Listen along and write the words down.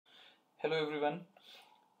Hello everyone,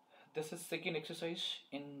 this is second exercise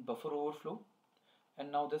in buffer overflow,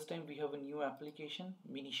 and now this time we have a new application,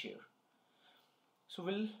 MiniShare. So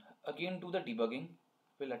we'll again do the debugging.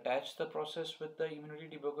 We'll attach the process with the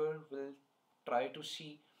immunity debugger. We'll try to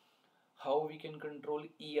see how we can control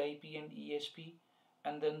EIP and ESP,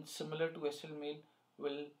 and then similar to SLMail,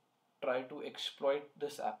 we'll try to exploit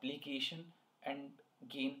this application and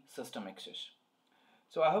gain system access.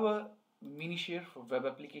 So I have a MiniShare for web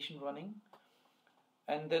application running,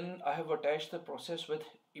 and then I have attached the process with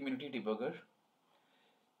immunity debugger.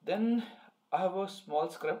 Then I have a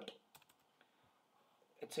small script.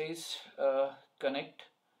 It says connect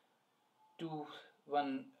to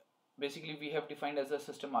one. Basically we have defined as a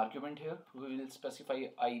system argument here. We will specify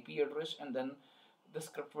IP address, and then the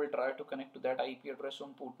script will try to connect to that IP address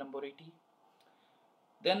on port number 80.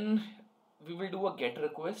 Then we will do a get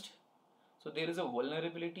request. So there is a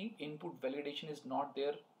vulnerability, input validation is not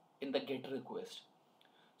there in the get request.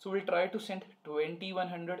 So we'll try to send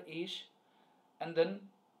 2100 ACE, and then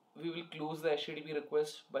we will close the HTTP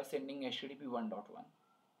request by sending HTTP 1.1.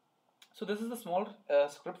 So this is the small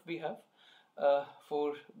script we have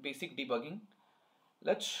for basic debugging.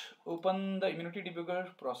 Let's open the immunity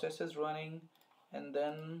debugger. Process is running, and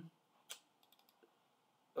then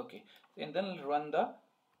then run the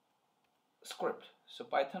script. So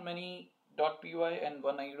python mini.py and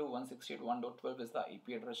 192.168.1.12 is the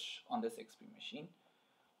IP address on this XP machine.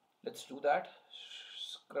 Let's do that.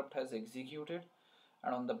 Script has executed,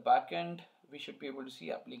 and on the back end we should be able to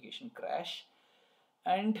see application crash.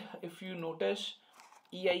 And if you notice,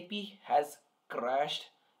 EIP has crashed,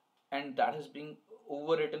 and that has been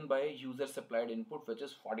overwritten by user supplied input, which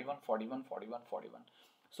is 41 41 41 41.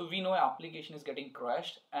 So we know application is getting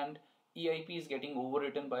crashed and EIP is getting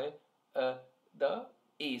overwritten by the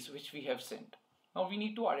ACE which we have sent. Now we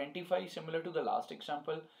need to identify, similar to the last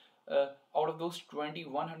example, out of those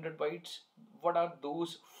 2100 bytes, what are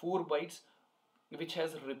those 4 bytes which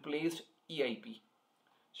has replaced EIP.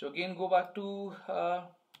 So again, go back to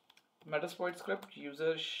Metasploit script,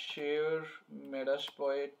 user share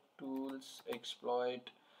Metasploit tools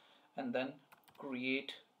exploit, and then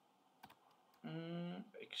create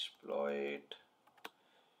exploit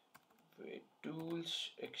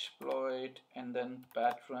tools exploit, and then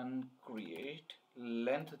patron create.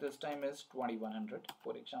 Length this time is 2100,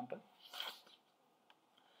 for example.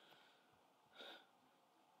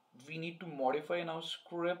 We need to modify now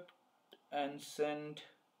script and send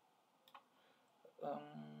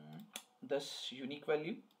this unique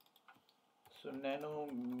value. So nano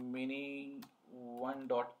mini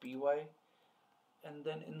 1.py, and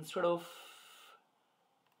then instead of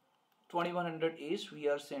 2100 ACE we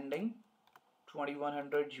are sending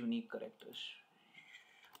 2100 unique characters.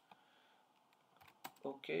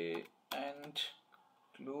 Okay, and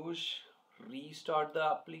close, restart the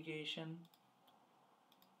application.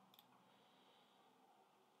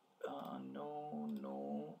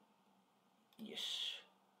 No, yes,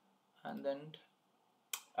 and then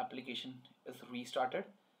application is restarted.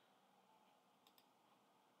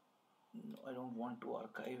 No, I don't want to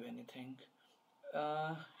archive anything.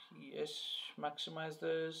 Yes, maximize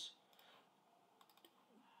this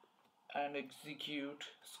and execute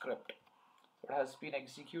script. So it has been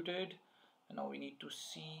executed, and now we need to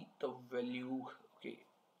see the value. Okay,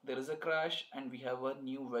 there is a crash and we have a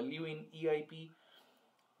new value in EIP.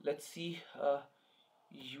 Let's see,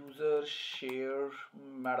 user share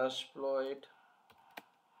Metasploit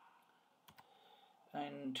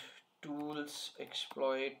and tools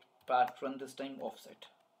exploit patron, this time offset,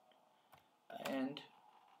 and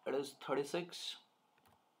it is 36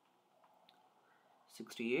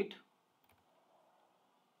 68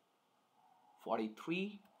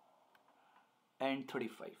 43 and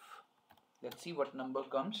 35. Let's see what number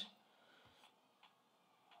comes.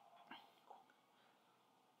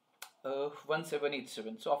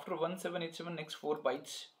 1787. So after 1787, next 4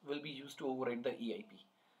 bytes will be used to override the EIP.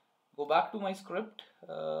 Go back to my script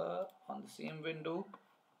on the same window.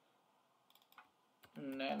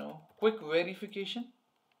 Nano quick verification.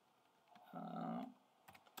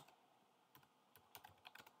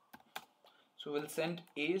 So we'll send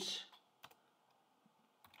ACE.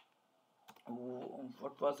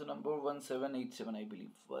 What was the number? 1787, I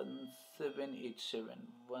believe.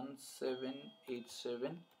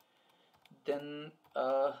 1787. Then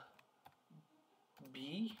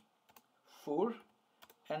B4,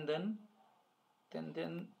 and then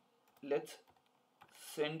let's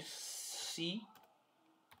send C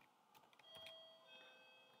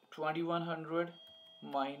 2100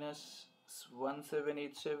 minus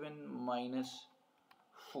 1787 minus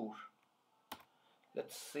 4.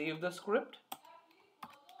 Let's save the script.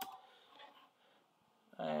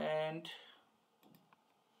 and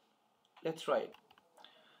let's try it.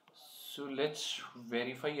 So let's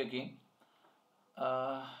verify again.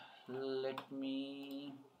 Let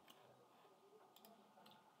me.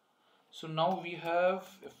 So now we have,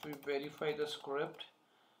 if we verify the script,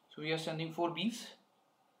 so we are sending 4 Bs.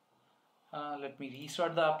 Let me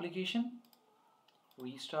restart the application.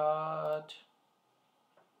 Restart.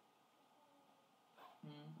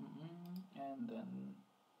 And then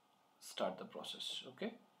start the process.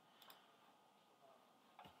 Okay.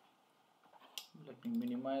 Let me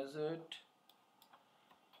minimize it.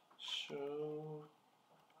 So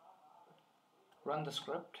run the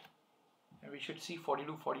script and we should see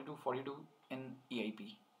 42, 42, 42 in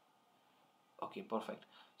EIP. Okay, perfect.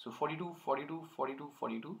 So 42, 42, 42,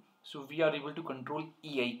 42. So we are able to control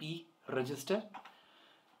EIP register.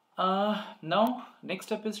 Now next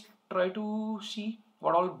step is try to see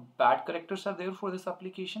what all bad characters are there for this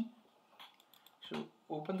application. So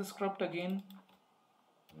open the script again,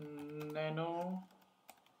 nano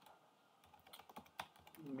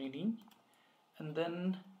mini, and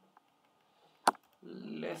then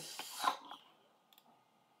let's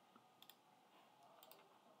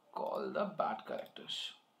call the bad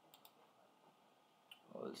characters.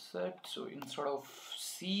 All set. So instead of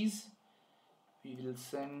C's, we will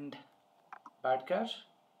send bad cat.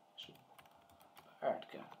 So bad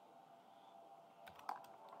cat.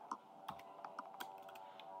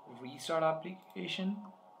 Restart application.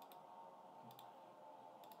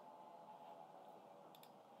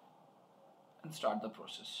 And start the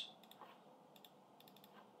process.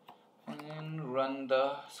 And run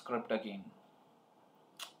the script again.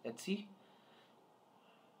 Let's see.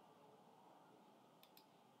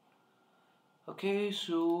 Okay,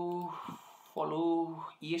 so follow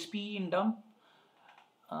ESP in dump.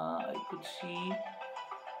 I could see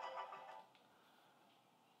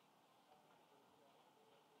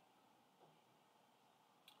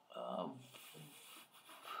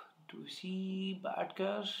do you see bad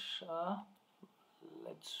cache?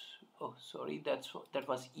 Let's. Oh, sorry. That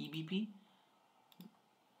was EBP.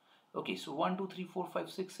 Okay, so 1, 2, 3, 4, 5,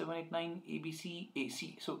 6, 7, 8, 9, ABC,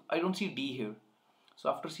 AC. So I don't see D here. So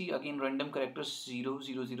after C again random characters 0,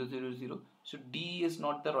 0, 0, 0, 0. So D is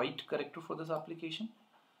not the right character for this application.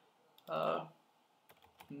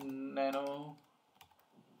 Nano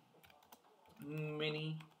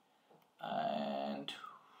mini and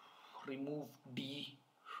remove D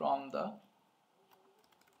from the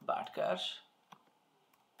bad cache.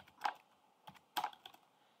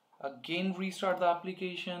 Again restart the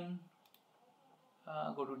application,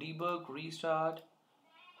 go to debug, restart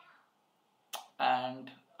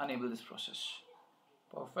and enable this process.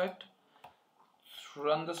 Perfect.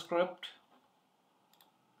 Run the script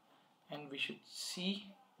and we should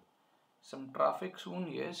see some traffic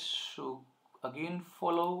soon. Yes, so again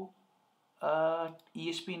follow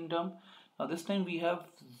ESP in dump. Now this time we have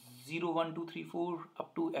 0, 1, 2, 3, 4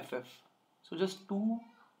 up to FF. So just 2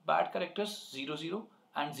 bad characters, 0, 0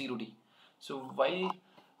 and 0D. So while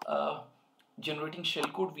generating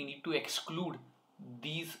shellcode, we need to exclude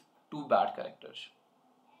these 2 bad characters.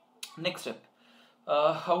 Next step,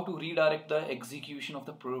 how to redirect the execution of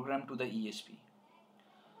the program to the ESP.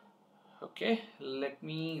 Okay, let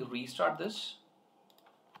me restart this.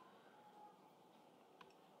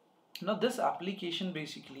 Now this application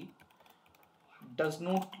basically does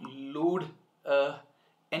not load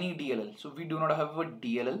any DLL. So we do not have a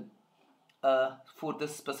DLL for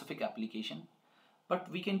this specific application, but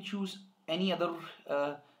we can choose any other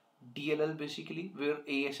DLL basically where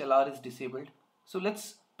ASLR is disabled. So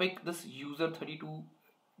let's pick this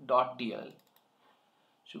user32.dll.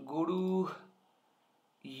 So go to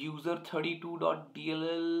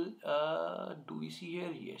user32.dll. Do we see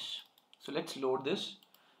here? Yes. So let's load this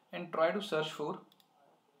and try to search for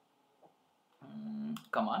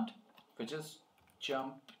command which is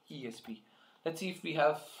jump ESP. Let's see if we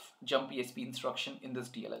have jump ESP instruction in this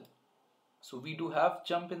DLL. So we do have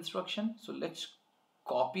jump instruction. So let's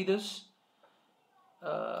copy this.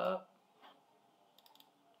 So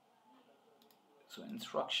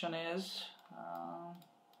instruction is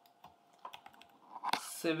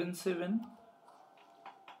 77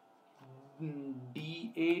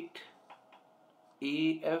 D8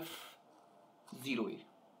 AF 0A.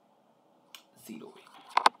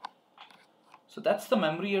 So that's the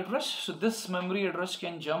memory address. So this memory address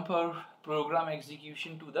can jump our program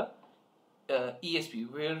execution to the ESP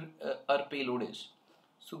where our payload is.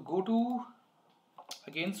 So go to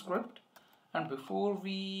again script, and before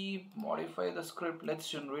we modify the script, let's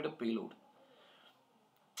generate a payload.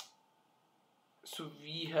 So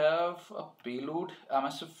we have a payload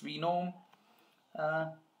MSF Venome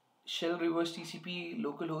shell reverse TCP,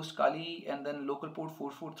 localhost Kali, and then local port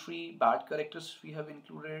 443, bad characters we have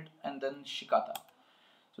included, and then Shikata.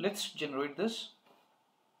 So let's generate this.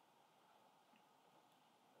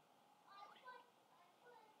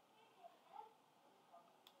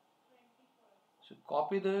 So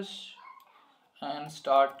copy this and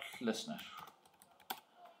start listener.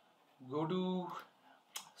 Go to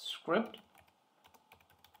script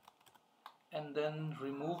and then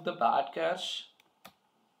remove the bad cache.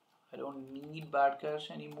 I don't need bad cache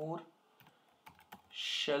anymore.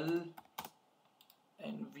 Shell,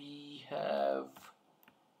 and we have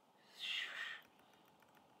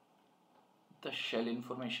the shell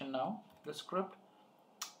information now, the script.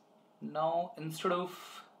 Now instead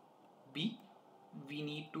of B, we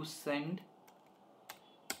need to send,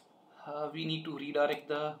 we need to redirect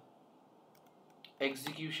the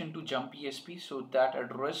execution to jump ESP. So that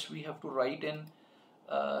address we have to write in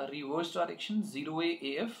reverse direction,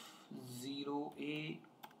 0A AF, 0A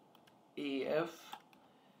AF,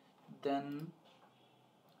 then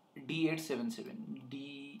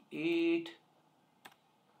D877,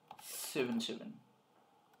 D877,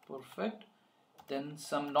 perfect. Then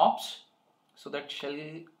some NOPs, so that shell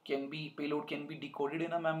can be, payload can be decoded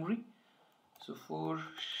in a memory. So for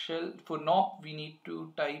shell, for NOP we need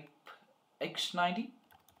to type X90.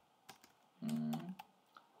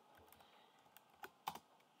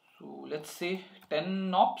 So let's say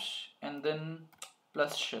 10 NOPs and then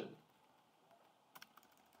plus shell.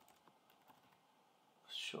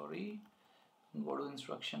 Sorry, go to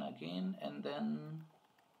instruction again and then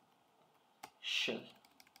shell.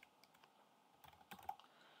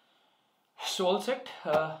 So all set.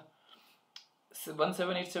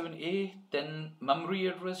 1787A, then memory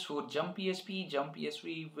address for jump ESP. Jump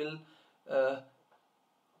ESP will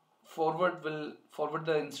forward the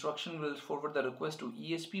instruction, will forward the request to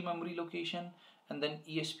ESP memory location, and then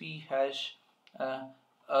ESP has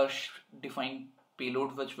a defined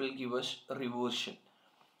payload which will give us a reverse shell.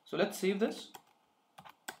 So let's save this.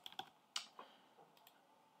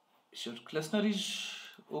 So listener is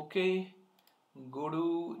okay. Go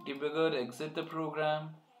to debugger, exit the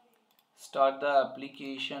program, start the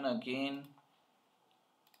application again.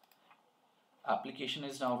 Application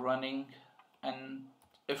is now running, and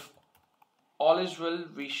if all is well,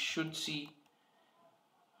 we should see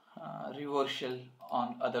reverse shell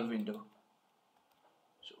on other window.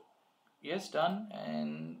 So yes, done,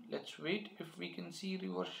 and let's wait if we can see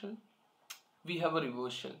reverse shell. We have a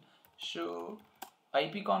reverse shell. So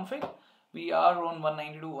IP config, we are on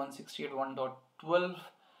 192.168.1.12,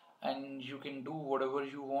 and you can do whatever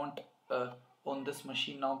you want on this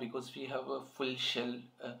machine now, because we have a full shell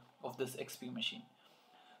of this XP machine.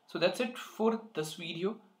 So that's it for this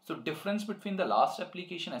video. So difference between the last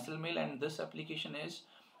application SLMail and this application is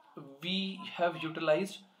we have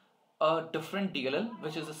utilized a different DLL,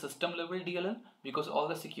 which is a system level DLL, because all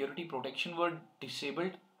the security protection were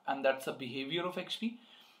disabled, and that's a behavior of XP,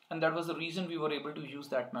 and that was the reason we were able to use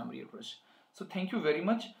that memory address. So thank you very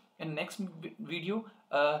much. In next video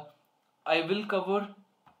I will cover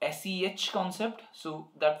SEH concept. So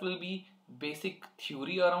that will be basic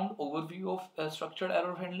theory around overview of structured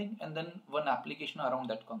error handling, and then one application around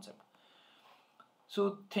that concept.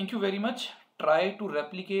 So thank you very much. Try to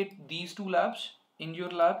replicate these two labs in your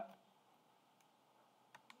lab